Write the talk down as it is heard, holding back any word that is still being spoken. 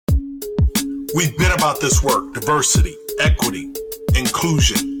We've been about this work: diversity, equity,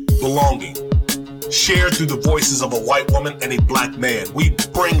 inclusion, belonging, shared through the voices of a white woman and a black man. We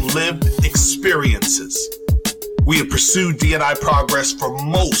bring lived experiences. We have pursued D&I progress for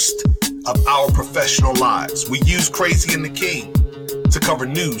most of our professional lives. We use Crazy and the King to cover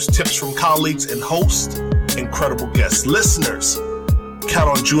news, tips from colleagues, and host incredible guests. Listeners,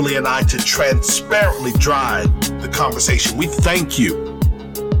 count on Julie and I to transparently drive the conversation. We thank you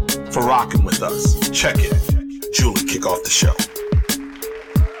for rocking with us. Check it. Julie, kick off the show.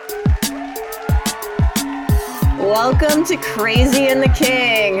 Welcome to Crazy and the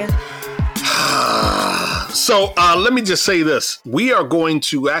King. So let me just say this. We are going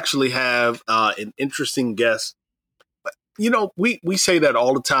to actually have an interesting guest. You know, we say that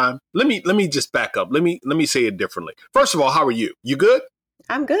all the time. Let me just back up. Let me say it differently. First of all, how are you? You good?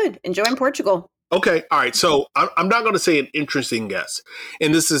 I'm good. Enjoying Portugal. Okay. All right. So I'm not going to say an interesting guest.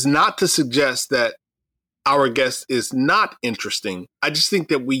 And this is not to suggest that our guest is not interesting. I just think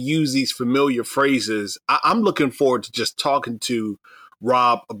that we use these familiar phrases. I'm looking forward to just talking to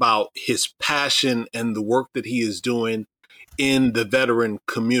Rob about his passion and the work that he is doing in the veteran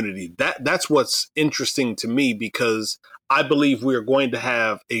community. That's what's interesting to me, because I believe we are going to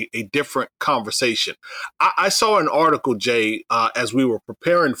have a different conversation. I saw an article, Jay, as we were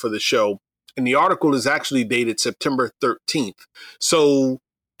preparing for the show, and the article is actually dated September 13th. So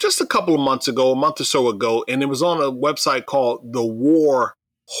just a couple of months ago, a month or so ago, and it was on a website called The War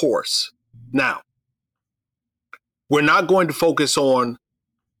Horse. Now, we're not going to focus on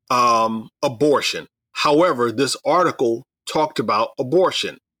abortion. However, this article talked about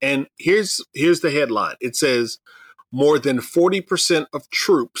abortion. And here's the headline. It says, more than 40% of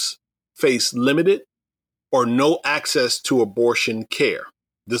troops face limited or no access to abortion care.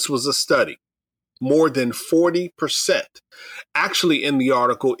 This was a study. More than 40%. Actually, in the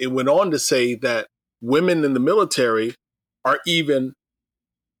article, it went on to say that women in the military are even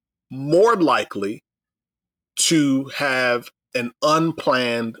more likely to have an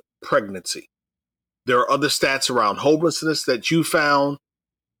unplanned pregnancy. There are other stats around homelessness that you found.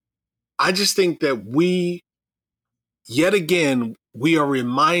 I just think that yet again, we are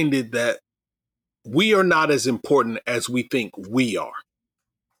reminded that we are not as important as we think we are.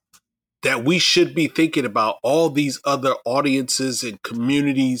 That we should be thinking about all these other audiences and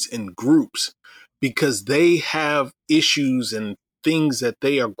communities and groups, because they have issues and things that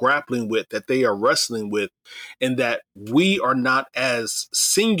they are grappling with, that they are wrestling with, and that we are not as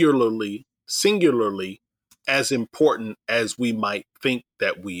singularly as important as we might think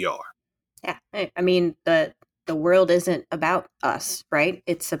that we are. Yeah, I mean, the world isn't about us, right?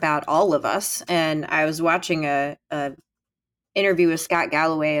 It's about all of us. And I was watching a interview with Scott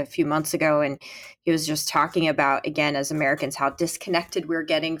Galloway a few months ago, and he was just talking about, again, as Americans, how disconnected we're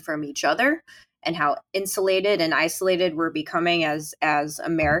getting from each other and how insulated and isolated we're becoming as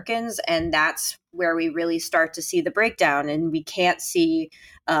Americans. And that's where we really start to see the breakdown, and we can't see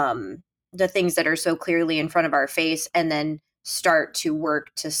the things that are so clearly in front of our face and then start to work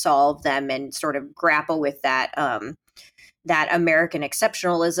to solve them and sort of grapple with that American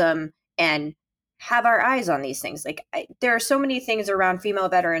exceptionalism and have our eyes on these things. Like there are so many things around female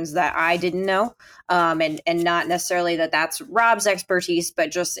veterans that I didn't know, and not necessarily that that's Rob's expertise,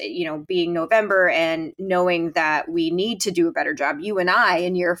 but just, being November and knowing that we need to do a better job. You and I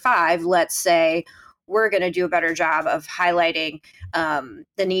in year 5, let's say, we're going to do a better job of highlighting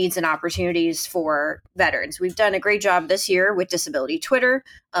the needs and opportunities for veterans. We've done a great job this year with Disability Twitter.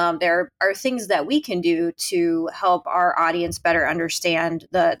 There are things that we can do to help our audience better understand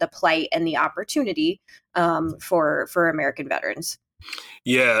the plight and the opportunity for American veterans.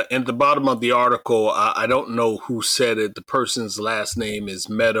 Yeah, at the bottom of the article, I don't know who said it. The person's last name is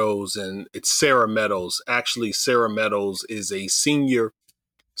Meadows, and it's Sarah Meadows. Actually, Sarah Meadows is a senior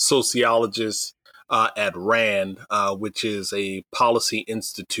sociologist at RAND, which is a policy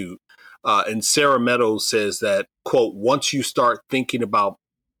institute. And Sarah Meadows says that, quote, once you start thinking about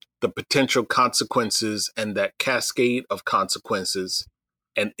the potential consequences and that cascade of consequences,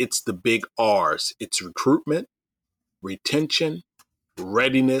 and it's the big R's, it's recruitment, retention,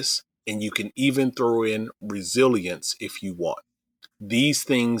 readiness, and you can even throw in resilience if you want. These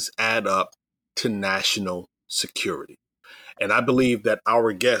things add up to national security. And I believe that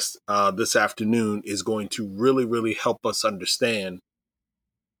our guest this afternoon is going to really, really help us understand,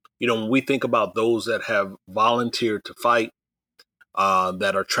 when we think about those that have volunteered to fight,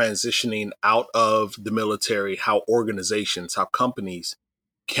 that are transitioning out of the military, how organizations, how companies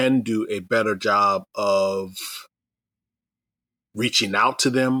can do a better job of reaching out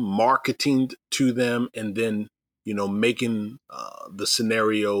to them, marketing to them, and then making the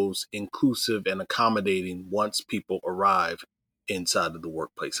scenarios inclusive and accommodating once people arrive inside of the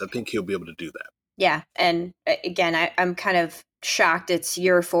workplace. I think he'll be able to do that. Yeah. And again, I'm kind of shocked it's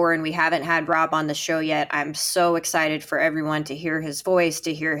year 4 and we haven't had Rob on the show yet. I'm so excited for everyone to hear his voice,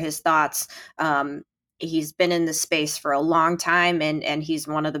 to hear his thoughts. He's been in this space for a long time and he's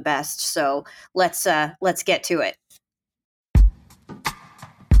one of the best. So let's get to it.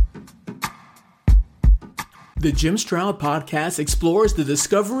 The Jim Stroud Podcast explores the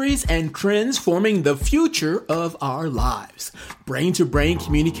discoveries and trends forming the future of our lives. Brain-to-brain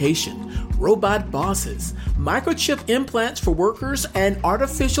communication, robot bosses, microchip implants for workers, and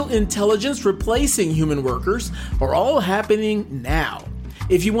artificial intelligence replacing human workers are all happening now.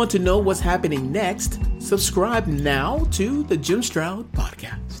 If you want to know what's happening next, subscribe now to the Jim Stroud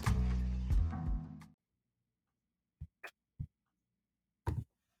Podcast.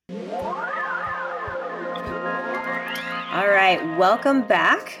 All right, welcome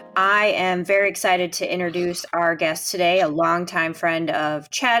back. I am very excited to introduce our guest today, a longtime friend of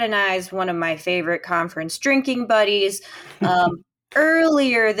Chad and I's, one of my favorite conference drinking buddies.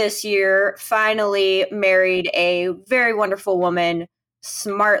 Earlier this year, finally married a very wonderful woman,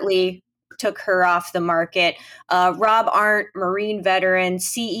 smartly took her off the market. Rob Arndt, Marine veteran,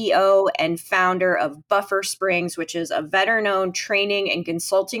 CEO and founder of Buffer Springs, which is a veteran-owned training and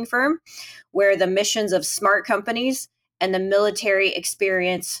consulting firm where the missions of smart companies and the military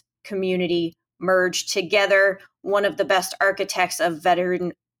experience community merged together. One of the best architects of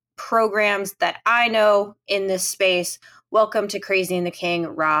veteran programs that I know in this space. Welcome to Crazy and the King,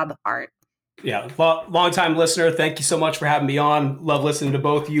 Rob Arndt. Yeah, long-time listener. Thank you so much for having me on. Love listening to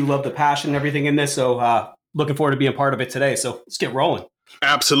both of you. Love the passion and everything in this. So looking forward to being part of it today. So let's get rolling.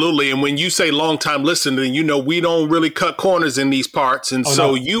 Absolutely. And when you say long time listener, we don't really cut corners in these parts. And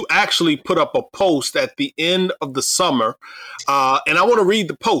You actually put up a post at the end of the summer. And I want to read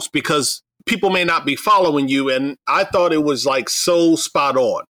the post because people may not be following you. And I thought it was like so spot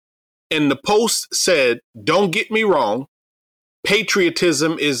on. And the post said, "Don't get me wrong.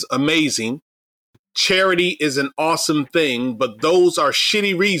 Patriotism is amazing. Charity is an awesome thing, but those are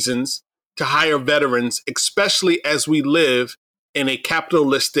shitty reasons to hire veterans, especially as we live in a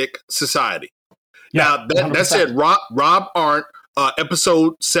capitalistic society." Yeah, now, that said, Rob Arndt,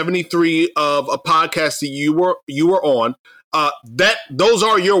 episode 73 of a podcast that you were on, those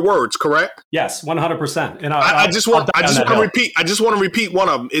are your words, correct? Yes, 100%. And I just want to repeat one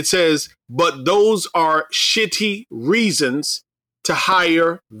of them. It says, "But those are shitty reasons to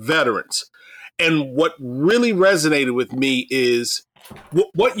hire veterans." And what really resonated with me is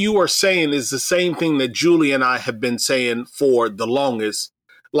what you are saying is the same thing that Julie and I have been saying for the longest.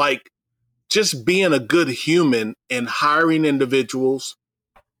 Like, just being a good human and hiring individuals,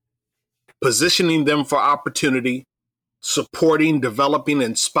 positioning them for opportunity, supporting, developing,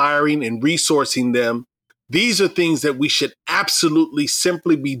 inspiring, and resourcing them. These are things that we should absolutely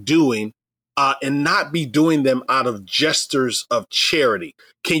simply be doing and not be doing them out of gestures of charity.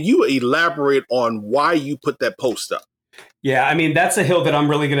 Can you elaborate on why you put that post up? Yeah, I mean, that's a hill that I'm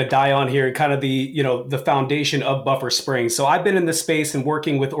really going to die on here, kind of the foundation of Buffer Springs. So I've been in this space and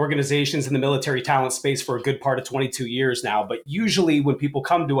working with organizations in the military talent space for a good part of 22 years now. But usually when people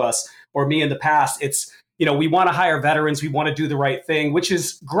come to us, or me in the past, it's, we want to hire veterans. We want to do the right thing, which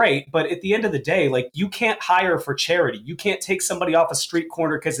is great. But at the end of the day, like, you can't hire for charity. You can't take somebody off a street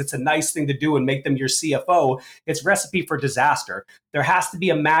corner because it's a nice thing to do and make them your CFO. It's recipe for disaster. There has to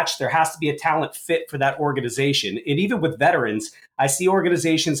be a match. There has to be a talent fit for that organization. And even with veterans, I see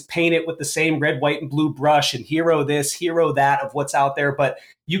organizations paint it with the same red, white, and blue brush and hero this, hero that of what's out there. But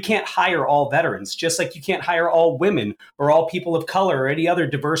you can't hire all veterans, just like you can't hire all women or all people of color or any other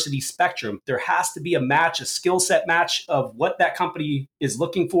diversity spectrum. There has to be a match, a skill set match of what that company is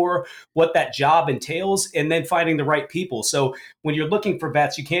looking for, what that job entails, and then finding the right people. So when you're looking for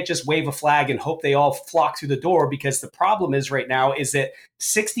vets, you can't just wave a flag and hope they all flock through the door, because the problem is right now is that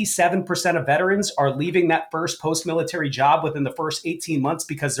 67% of veterans are leaving that first post-military job within the first 18 months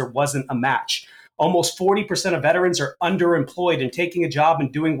because there wasn't a match. Almost 40% of veterans are underemployed and taking a job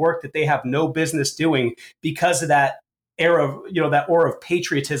and doing work that they have no business doing because of that era of, that aura of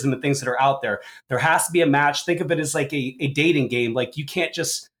patriotism and things that are out there. There has to be a match. Think of it as like a dating game. Like, you can't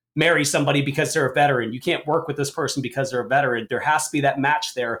just marry somebody because they're a veteran. You can't work with this person because they're a veteran. There has to be that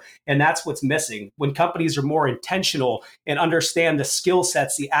match there. And that's what's missing. When companies are more intentional and understand the skill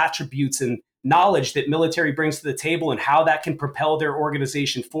sets, the attributes, and knowledge that military brings to the table and how that can propel their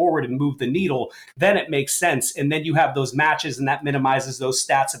organization forward and move the needle, then it makes sense. And then you have those matches, and that minimizes those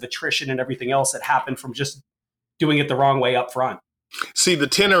stats of attrition and everything else that happen from just doing it the wrong way up front. See, the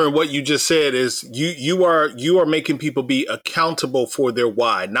tenor in what you just said is you are making people be accountable for their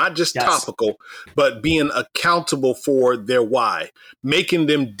why, not just Yes. topical, but being accountable for their why, making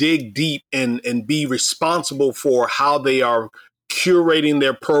them dig deep and be responsible for how they are curating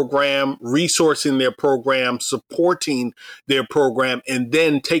their program, resourcing their program, supporting their program, and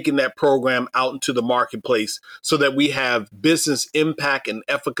then taking that program out into the marketplace so that we have business impact and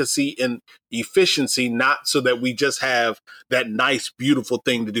efficacy and efficiency, not so that we just have that nice, beautiful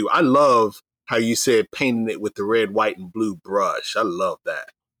thing to do. I love how you said painting it with the red, white, and blue brush. I love that.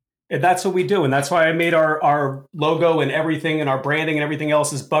 And that's what we do. And that's why I made our logo and everything and our branding and everything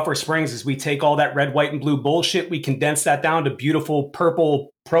else is Buffer Springs, is we take all that red, white, and blue bullshit. We condense that down to beautiful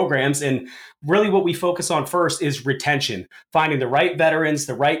purple programs. And really what we focus on first is retention, finding the right veterans,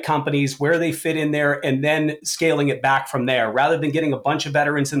 the right companies, where they fit in there, and then scaling it back from there. Rather than getting a bunch of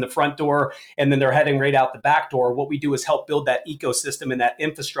veterans in the front door and then they're heading right out the back door, what we do is help build that ecosystem and that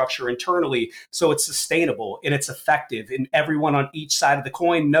infrastructure internally so it's sustainable and it's effective. And everyone on each side of the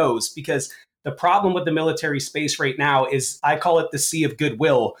coin knows, because the problem with the military space right now is, I call it the sea of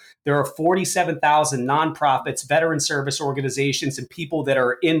goodwill. There are 47,000 nonprofits, veteran service organizations, and people that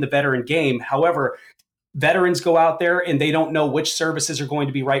are in the veteran game. However, veterans go out there and they don't know which services are going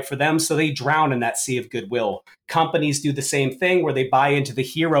to be right for them, so they drown in that sea of goodwill. Companies do the same thing, where they buy into the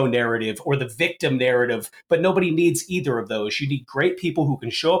hero narrative or the victim narrative, but nobody needs either of those. You need great people who can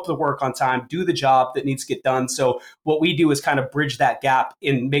show up to work on time, do the job that needs to get done. So what we do is kind of bridge that gap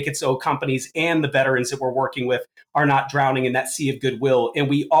and make it so companies and the veterans that we're working with are not drowning in that sea of goodwill. And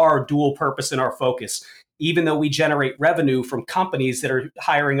we are dual purpose in our focus. Even though we generate revenue from companies that are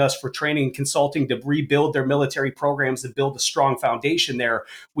hiring us for training and consulting to rebuild their military programs and build a strong foundation there,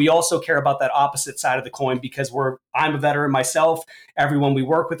 we also care about that opposite side of the coin, because I'm a veteran myself. Everyone we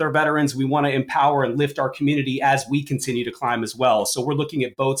work with are veterans. We want to empower and lift our community as we continue to climb as well. So we're looking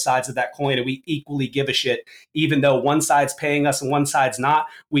at both sides of that coin, and we equally give a shit. Even though one side's paying us and one side's not,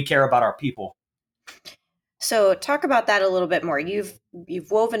 we care about our people. So talk about that a little bit more. You've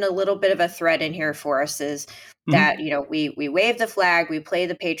woven a little bit of a thread in here for us, is that, we wave the flag, we play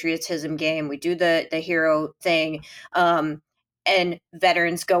the patriotism game, we do the hero thing, and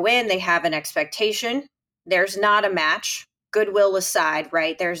veterans go in, they have an expectation. There's not a match, goodwill aside,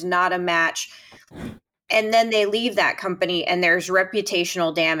 right? There's not a match. And then they leave that company and there's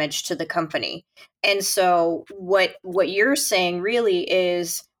reputational damage to the company. And so what you're saying really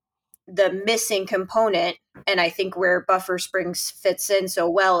is the missing component, and I think where Buffer Springs fits in so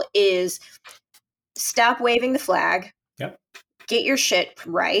well, is stop waving the flag, get your shit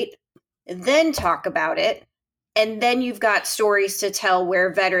right, then talk about it, and then you've got stories to tell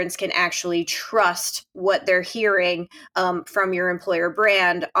where veterans can actually trust what they're hearing from your employer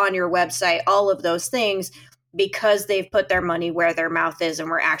brand, on your website, all of those things, because they've put their money where their mouth is and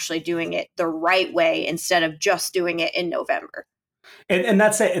we're actually doing it the right way instead of just doing it in November. And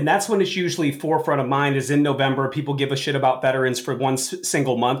that's it. And that's when it's usually forefront of mind, is in November. People give a shit about veterans for one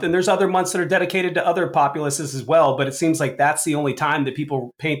single month. And there's other months that are dedicated to other populaces as well. But it seems like that's the only time that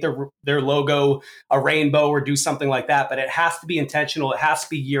people paint their logo a rainbow or do something like that. But it has to be intentional. It has to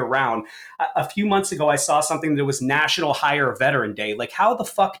be year round. A few months ago, I saw something that was National Hire Veteran Day. Like, how the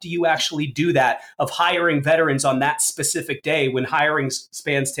fuck do you actually do that, of hiring veterans on that specific day, when hiring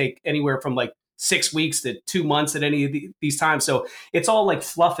spans take anywhere from like 6 weeks to 2 months at any of these times? So it's all like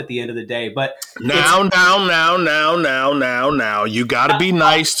fluff at the end of the day. But now, you got to be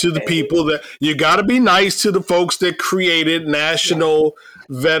nice to the people you got to be nice to the folks that created National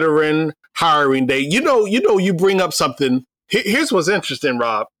Veteran Hiring Day. You bring up something. Here's what's interesting,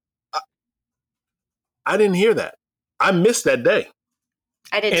 Rob. I didn't hear that. I missed that day.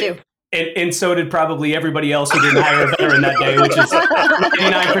 I did too. And so did probably everybody else who didn't hire a veteran that day, which is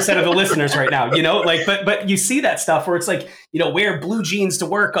 99% of the listeners right now, but you see that stuff where it's like, wear blue jeans to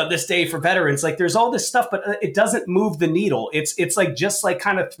work on this day for veterans. Like, there's all this stuff, but it doesn't move the needle. It's like, just like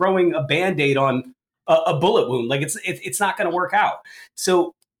kind of throwing a Band-Aid on a bullet wound. Like, it's not going to work out.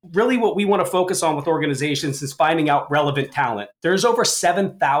 So really what we want to focus on with organizations is finding out relevant talent. There's over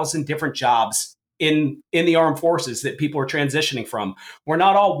 7,000 different jobs in the armed forces that people are transitioning from. We're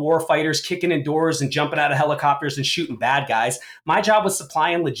not all war fighters kicking in doors and jumping out of helicopters and shooting bad guys. My job was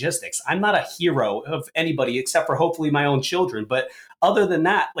supply and logistics. I'm not a hero of anybody except for hopefully my own children. But other than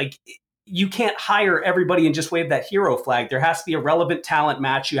that, like, you can't hire everybody and just wave that hero flag. There has to be a relevant talent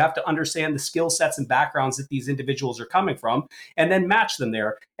match. You have to understand the skill sets and backgrounds that these individuals are coming from, and then match them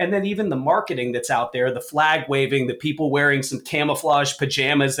there. And then even the marketing that's out there, the flag waving, the people wearing some camouflage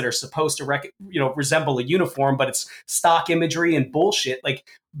pajamas that are supposed to resemble a uniform, but it's stock imagery and bullshit. Like,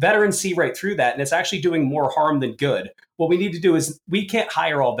 veterans see right through that, and it's actually doing more harm than good. what we need to do is we can't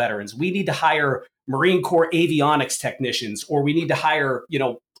hire all veterans. We need to hire Marine Corps avionics technicians, or we need to hire,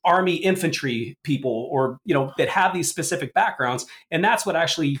 Army infantry people, or, that have these specific backgrounds. And that's what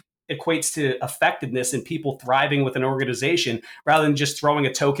actually equates to effectiveness and people thriving with an organization, rather than just throwing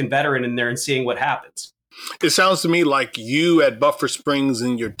a token veteran in there and seeing what happens. It sounds to me like you at Buffer Springs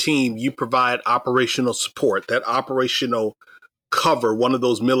and your team, you provide operational support, that operational cover, one of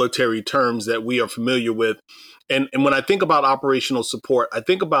those military terms that we are familiar with. And when I think about operational support, I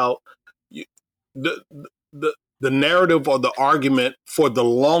think about the narrative or the argument for the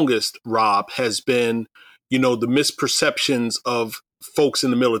longest, Rob, has been, the misperceptions of folks in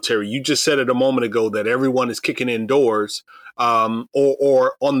the military. You just said it a moment ago that everyone is kicking indoors,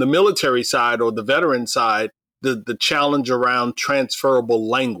 or on the military side or the veteran side, the challenge around transferable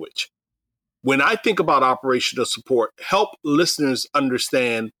language. When I think about operational support, help listeners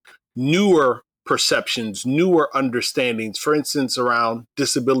understand newer perceptions, newer understandings, for instance, around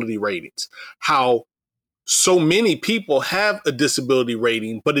disability ratings, how so many people have a disability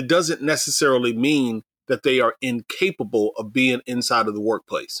rating, but it doesn't necessarily mean that they are incapable of being inside of the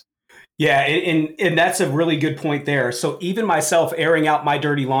workplace. Yeah, and that's a really good point there. So even myself, airing out my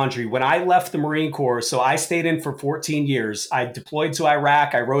dirty laundry, when I left the Marine Corps, so I stayed in for 14 years. I deployed to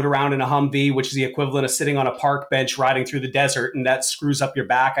Iraq. I rode around in a Humvee, which is the equivalent of sitting on a park bench riding through the desert, and that screws up your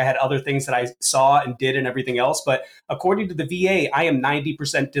back. I had other things that I saw and did and everything else. But according to the VA, I am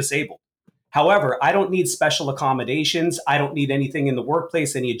 90% disabled. However, I don't need special accommodations. I don't need anything in the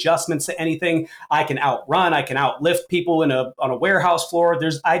workplace, any adjustments to anything. I can outrun, I can outlift people on a warehouse floor.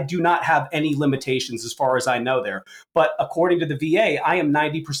 I do not have any limitations as far as I know there. But according to the VA, I am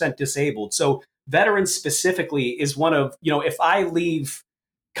 90% disabled. So veterans specifically is one of, if I leave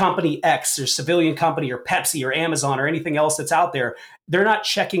company X or civilian company or Pepsi or Amazon or anything else that's out there, they're not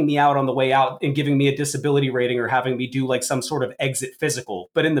checking me out on the way out and giving me a disability rating or having me do like some sort of exit physical.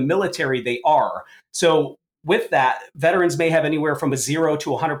 But in the military, they are. So with that, veterans may have anywhere from a 0 to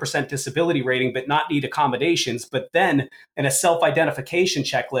 100% disability rating, but not need accommodations. But then in a self-identification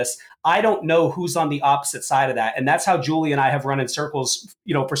checklist, I don't know who's on the opposite side of that. And that's how Julie and I have run in circles,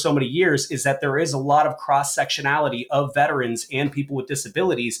 for so many years, is that there is a lot of cross-sectionality of veterans and people with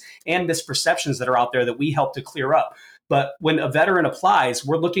disabilities and misperceptions that are out there that we help to clear up. But when a veteran applies,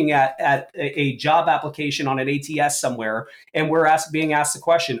 we're looking at a job application on an ATS somewhere, and we're being asked the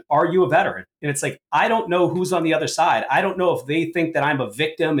question, are you a veteran? And it's like, I don't know who's on the other side. I don't know if they think that I'm a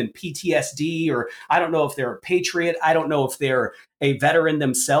victim in PTSD, or I don't know if they're a patriot. I don't know if they're a veteran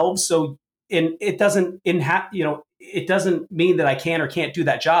themselves. So it doesn't mean that I can or can't do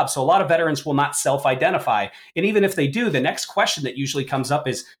that job. So a lot of veterans will not self-identify. And even if they do, the next question that usually comes up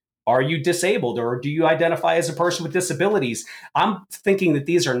is, are you disabled, or do you identify as a person with disabilities? I'm thinking that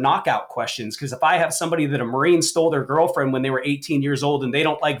these are knockout questions, because if I have somebody that a Marine stole their girlfriend when they were 18 years old and they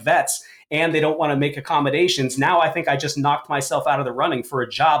don't like vets and they don't want to make accommodations, now I think I just knocked myself out of the running for a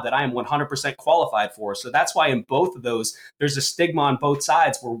job that I am 100% qualified for. So that's why in both of those, there's a stigma on both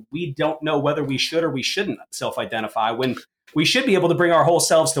sides where we don't know whether we should or we shouldn't self-identify, when we should be able to bring our whole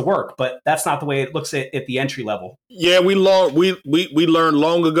selves to work, but that's not the way it looks at the entry level. Yeah, we learned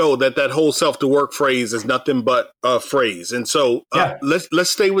long ago that whole self to work phrase is nothing but a phrase. And so let's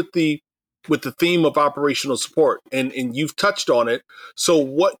stay with the theme of operational support, and you've touched on it. So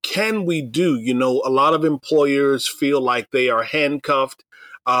what can we do? A lot of employers feel like they are handcuffed,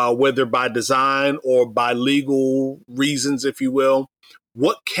 whether by design or by legal reasons, if you will.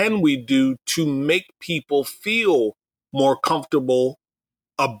 What can we do to make people feel more comfortable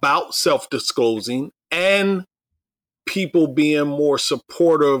about self-disclosing, and people being more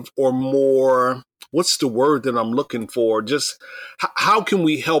supportive, or more, what's the word that I'm looking for? Just how can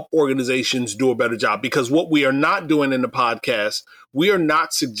we help organizations do a better job? Because what we are not doing in the podcast, we are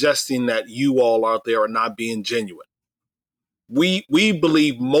not suggesting that you all out there are not being genuine. We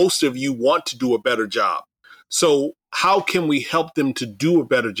believe most of you want to do a better job. So how can we help them to do a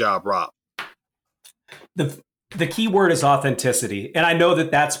better job, Rob? The key word is authenticity. And I know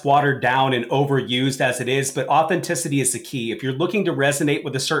that that's watered down and overused as it is, but authenticity is the key. If you're looking to resonate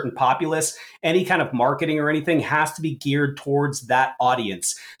with a certain populace, any kind of marketing or anything has to be geared towards that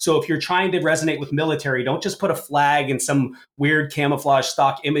audience. So if you're trying to resonate with military, don't just put a flag and some weird camouflage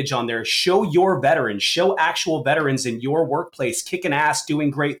stock image on there. Show your veterans, show actual veterans in your workplace, kicking ass,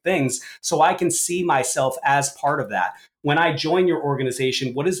 doing great things, so I can see myself as part of that. when I join your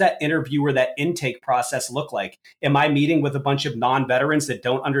organization, what does that interview or that intake process look like? Am I meeting with a bunch of non-veterans that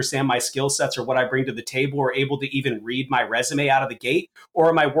don't understand my skill sets or what I bring to the table or able to even read my resume out of the gate? Or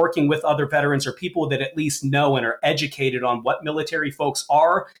am I working with other veterans or people that at least know and are educated on what military folks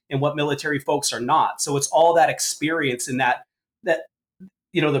are and what military folks are not? So it's all that experience and that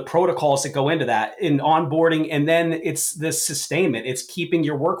the protocols that go into that in onboarding. And then it's the sustainment. It's keeping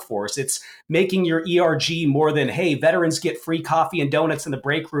your workforce. It's making your ERG more than, hey, veterans get free coffee and donuts in the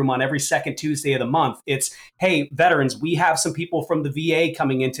break room on every second Tuesday of the month. It's, hey, veterans, we have some people from the VA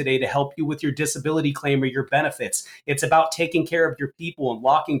coming in today to help you with your disability claim or your benefits. It's about taking care of your people and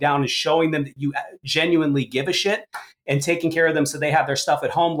locking down and showing them that you genuinely give a shit and taking care of them so they have their stuff at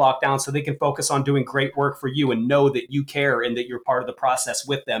home locked down so they can focus on doing great work for you and know that you care and that you're part of the process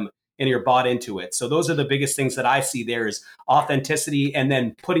with them and you're bought into it. So those are the biggest things that I see there is authenticity and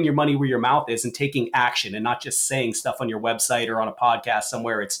then putting your money where your mouth is and taking action and not just saying stuff on your website or on a podcast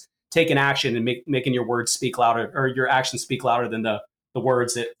somewhere. It's taking action and making your words speak louder or your actions speak louder than the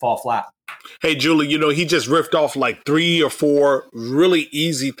words that fall flat. Hey, Julie, he just riffed off like 3 or 4 really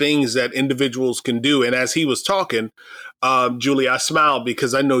easy things that individuals can do. And as he was talking, Julie, I smiled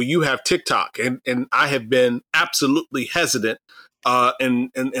because I know you have TikTok and I have been absolutely hesitant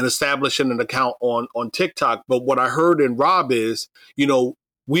in establishing an account on TikTok. But what I heard in Rob is,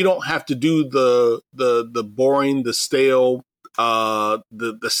 we don't have to do the boring, the stale,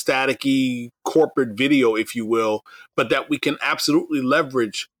 the staticky corporate video, if you will, but that we can absolutely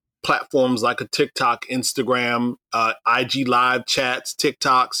leverage platforms like a TikTok, Instagram, IG live chats,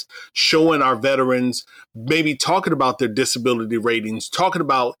 TikToks, showing our veterans, maybe talking about their disability ratings, talking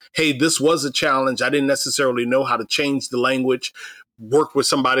about, hey, this was a challenge. I didn't necessarily know how to change the language, work with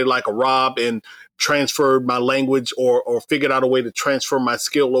somebody like a Rob and transferred my language or figured out a way to transfer my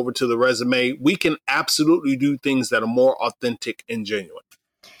skill over to the resume. We can absolutely do things that are more authentic and genuine.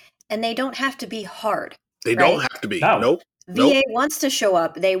 And they don't have to be hard. They don't have to be. No. Nope. VA wants to show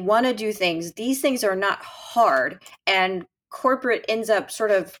up. They want to do things. These things are not hard. And corporate ends up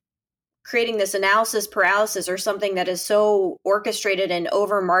sort of creating this analysis paralysis or something that is so orchestrated and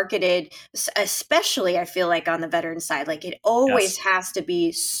over marketed, especially I feel like on the veteran side, like it always has to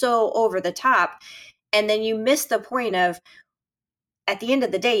be so over the top. And then you miss the point of, at the end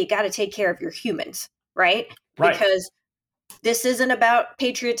of the day, you got to take care of your humans, right? Because this isn't about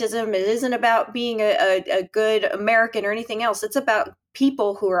patriotism. It isn't about being a good American or anything else. It's about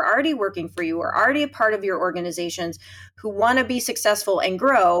people who are already working for you, are already a part of your organizations, who want to be successful and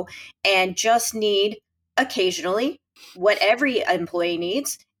grow and just need occasionally what every employee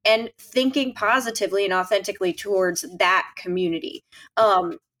needs and thinking positively and authentically towards that community.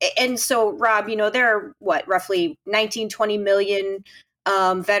 And so, Rob, there are roughly 19, 20 million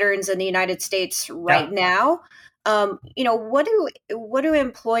veterans in the United States right now. What do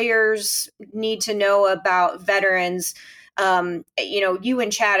employers need to know about veterans? You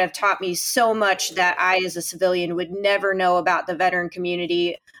and Chad have taught me so much that I, as a civilian, would never know about the veteran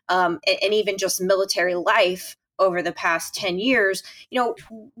community, and even just military life over the past 10 years.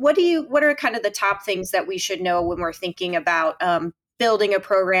 What are kind of the top things that we should know when we're thinking about building a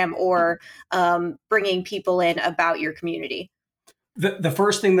program or bringing people in about your community? The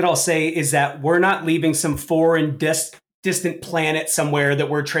first thing that I'll say is that we're not leaving some foreign distant planet somewhere that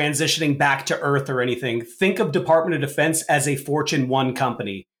we're transitioning back to Earth or anything. Think of Department of Defense as a Fortune 1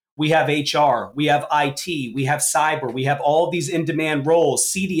 company. We have HR, we have IT, we have cyber, we have all these in-demand roles,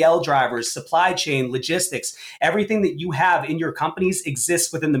 CDL drivers, supply chain, logistics. Everything that you have in your companies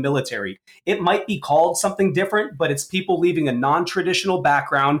exists within the military. It might be called something different, but it's people leaving a non-traditional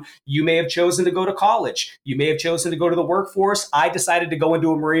background. You may have chosen to go to college. You may have chosen to go to the workforce. I decided to go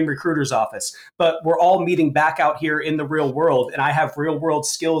into a Marine recruiter's office. But we're all meeting back out here in the real world, and I have real-world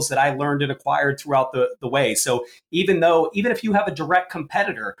skills that I learned and acquired throughout the way. So even if you have a direct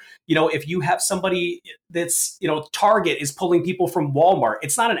competitor, if you have somebody that's, Target is pulling people from Walmart,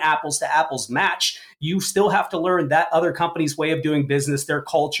 it's not an apples to apples match. You still have to learn that other company's way of doing business, their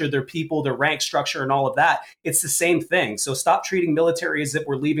culture, their people, their rank structure, and all of that. It's the same thing. So stop treating military as if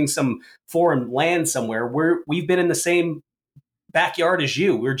we're leaving some foreign land somewhere. We've been in the same backyard as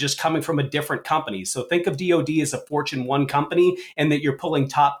you. We're just coming from a different company. So think of DoD as a Fortune 1 company and that you're pulling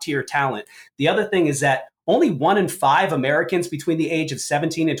top tier talent. The other thing is that only 1 in 5 Americans between the age of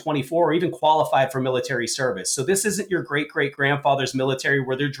 17 and 24 are even qualified for military service. So this isn't your great-great-grandfather's military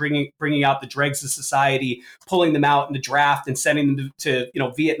where they're bringing out the dregs of society, pulling them out in the draft and sending them to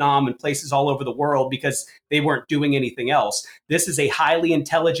Vietnam and places all over the world because they weren't doing anything else. This is a highly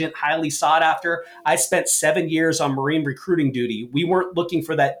intelligent, highly sought after. I spent 7 years on Marine recruiting duty. We weren't looking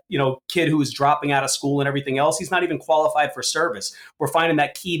for that, kid who was dropping out of school and everything else. He's not even qualified for service. We're finding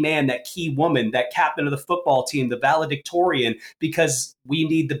that key man, that key woman, that captain of the football team, the valedictorian, because we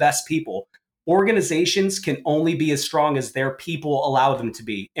need the best people. Organizations can only be as strong as their people allow them to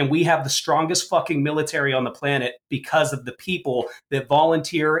be. And we have the strongest fucking military on the planet because of the people that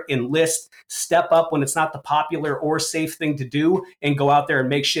volunteer, enlist, step up when it's not the popular or safe thing to do, and go out there and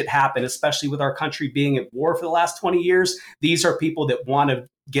make shit happen, especially with our country being at war for the last 20 years. These are people that want to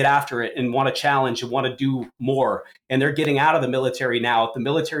get after it and want to challenge and want to do more. And they're getting out of the military now. If the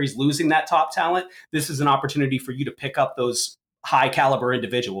military is losing that top talent, this is an opportunity for you to pick up those high caliber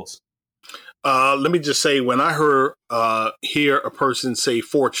individuals. Let me just say, when I hear a person say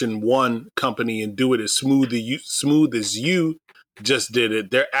Fortune 1 company and do it as smooth as you just did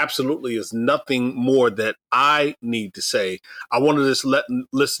it, there absolutely is nothing more that I need to say. I want to just let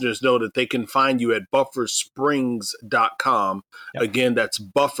listeners know that they can find you at buffersprings.com. Yep. Again, that's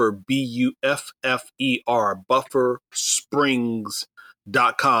Buffer, BUFFER,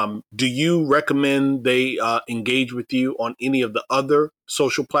 buffersprings.com. Do you recommend they engage with you on any of the other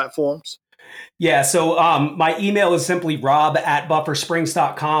social platforms? Yeah, so my email is simply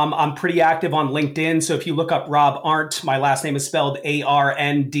rob@buffersprings.com. I'm pretty active on LinkedIn. So if you look up Rob Arndt, my last name is spelled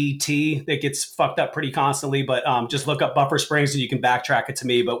ARNDT. That gets fucked up pretty constantly, but just look up Buffer Springs and you can backtrack it to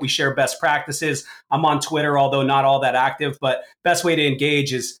me. But we share best practices. I'm on Twitter, although not all that active. But best way to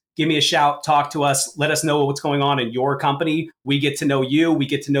engage is give me a shout, talk to us, let us know what's going on in your company. We get to know you. We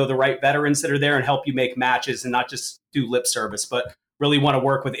get to know the right veterans that are there and help you make matches and not just do lip service, but really want to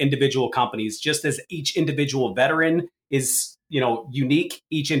work with individual companies. Just as each individual veteran is, unique,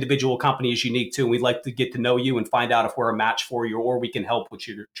 each individual company is unique too. And we'd like to get to know you and find out if we're a match for you or we can help what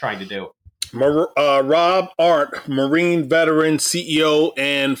you're trying to do. Rob Arndt, Marine veteran, CEO,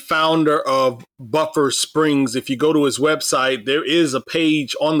 and founder of Buffer Springs. If you go to his website, there is a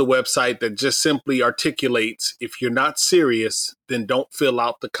page on the website that just simply articulates, if you're not serious, then don't fill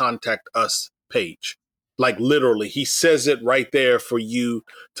out the contact us page. Like literally, he says it right there for you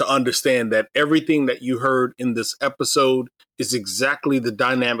to understand that everything that you heard in this episode is exactly the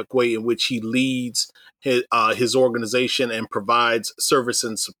dynamic way in which he leads his organization and provides service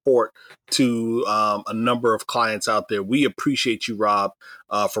and support to a number of clients out there. We appreciate you, Rob,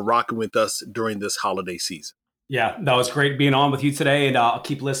 for rocking with us during this holiday season. Yeah, that was great being on with you today, and I'll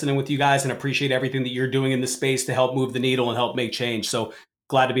keep listening with you guys and appreciate everything that you're doing in this space to help move the needle and help make change. So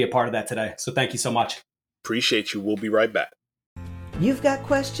glad to be a part of that today. So thank you so much. Appreciate you. We'll be right back. You've got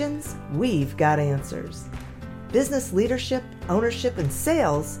questions, we've got answers. Business leadership, ownership, and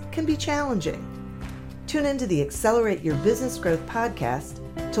sales can be challenging. Tune into the Accelerate Your Business Growth podcast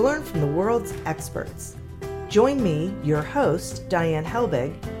to learn from the world's experts. Join me, your host, Diane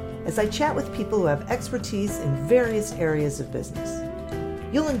Helbig, as I chat with people who have expertise in various areas of business.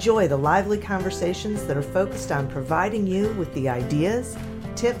 You'll enjoy the lively conversations that are focused on providing you with the ideas,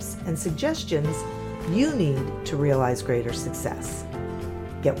 tips, and suggestions you need to realize greater success.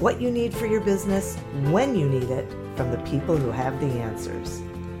 Get what you need for your business when you need it from the people who have the answers.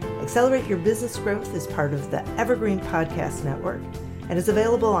 Accelerate Your Business Growth is part of the Evergreen Podcast Network and is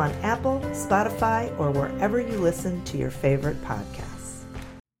available on Apple, Spotify, or wherever you listen to your favorite podcasts.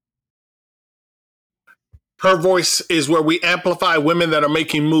 Her Voice is where we amplify women that are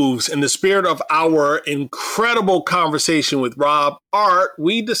making moves. In the spirit of our incredible conversation with Rob Arndt,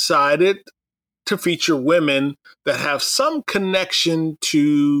 we decided to feature women that have some connection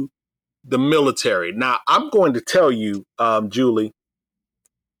to the military. Now, I'm going to tell you, Julie,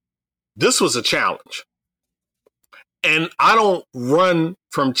 this was a challenge. And I don't run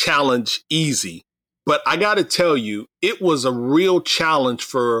from challenge easy, but I got to tell you, it was a real challenge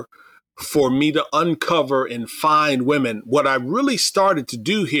for me to uncover and find women. What I really started to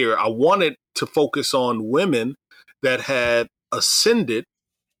do here, I wanted to focus on women that had ascended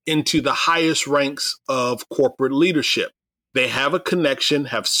into the highest ranks of corporate leadership. They have a connection,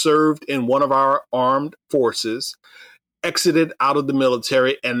 have served in one of our armed forces, exited out of the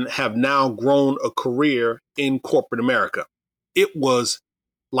military, and have now grown a career in corporate America. It was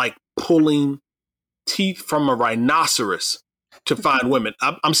like pulling teeth from a rhinoceros to find women.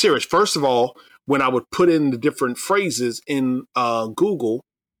 I'm serious. First of all, when I would put in the different phrases in Google,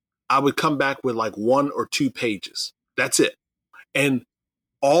 I would come back with like 1 or 2 pages. That's it. And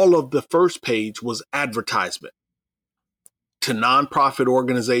all of the first page was advertisement to nonprofit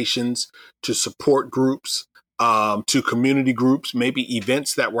organizations, to support groups, to community groups, maybe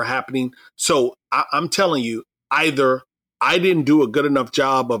events that were happening. So I'm telling you, either I didn't do a good enough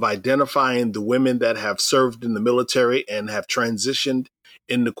job of identifying the women that have served in the military and have transitioned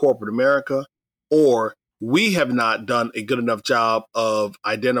into corporate America, or we have not done a good enough job of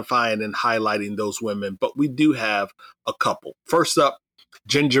identifying and highlighting those women. But we do have a couple. First up,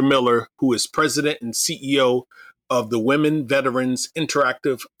 Ginger Miller, who is president and CEO of the Women Veterans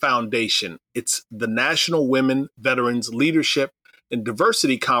Interactive Foundation. It's the National Women Veterans Leadership and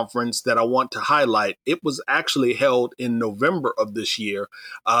Diversity Conference that I want to highlight. It was actually held in November of this year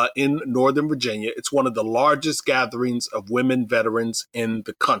in Northern Virginia. It's one of the largest gatherings of women veterans in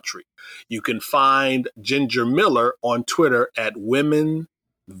the country. You can find Ginger Miller on Twitter at Women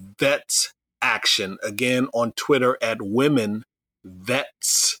Vets Action. Again, on Twitter at Women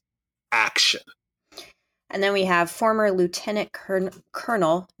Vets Action. And then we have former Lieutenant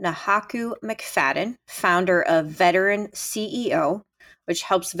Colonel Nahaku McFadden, founder of Veteran CEO, which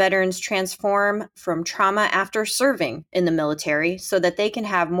helps veterans transform from trauma after serving in the military so that they can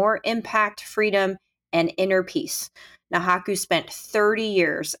have more impact, freedom, and inner peace. Nahaku spent 30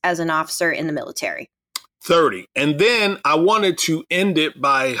 years as an officer in the military. 30. And then I wanted to end it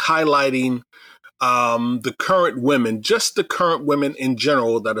by highlighting the current women, just the current women in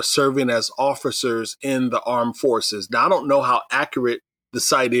general that are serving as officers in the armed forces. Now, I don't know how accurate the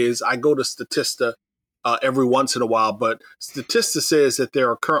site is. I go to Statista every once in a while, but Statista says that there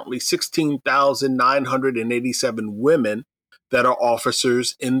are currently 16,987 women that are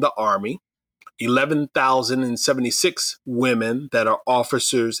officers in the Army, 11,076 women that are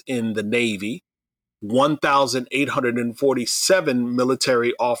officers in the Navy, 1,847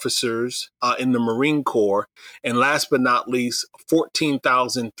 military officers in the Marine Corps, and last but not least,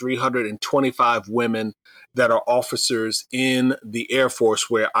 14,325 women that are officers in the Air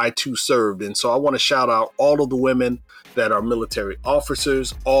Force, where I too served. And so I want to shout out all of the women that are military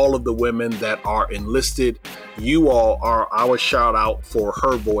officers, all of the women that are enlisted. You all are our shout out for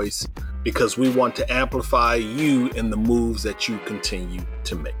Her Voice, because we want to amplify you in the moves that you continue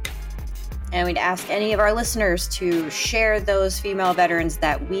to make. And we'd ask any of our listeners to share those female veterans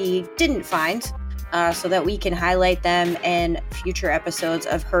that we didn't find so that we can highlight them in future episodes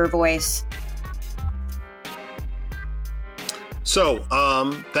of Her Voice. So,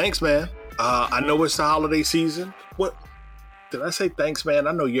 thanks, man. I know it's the holiday season. What did I say? Thanks, man.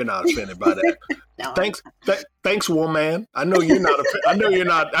 I know you're not offended by that. No. Thanks, woman. I know you're not. I know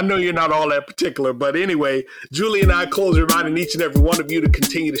you're not all that particular. But anyway, Julie and I close reminding each and every one of you to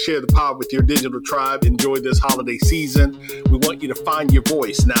continue to share the power with your digital tribe. Enjoy this holiday season. We want you to find your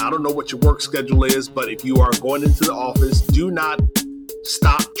voice. Now, I don't know what your work schedule is, but if you are going into the office, do not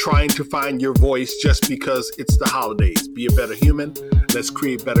stop trying to find your voice just because it's the holidays. Be a better human. Let's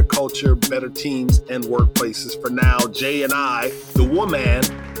create better culture, better teams, and workplaces. For now, Jay and I, the woman,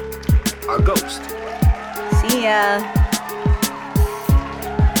 are ghost. See ya.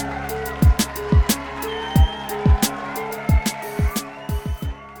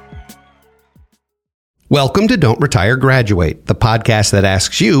 Welcome to Don't Retire, Graduate, the podcast that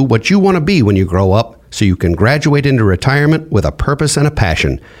asks you what you want to be when you grow up so you can graduate into retirement with a purpose and a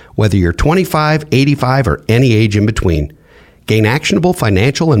passion, whether you're 25, 85, or any age in between. Gain actionable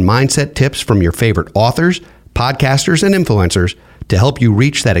financial and mindset tips from your favorite authors, podcasters, and influencers to help you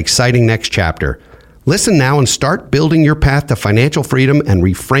reach that exciting next chapter. Listen now and start building your path to financial freedom and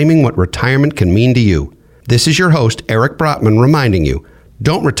reframing what retirement can mean to you. This is your host, Eric Brotman, reminding you,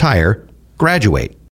 don't retire, graduate.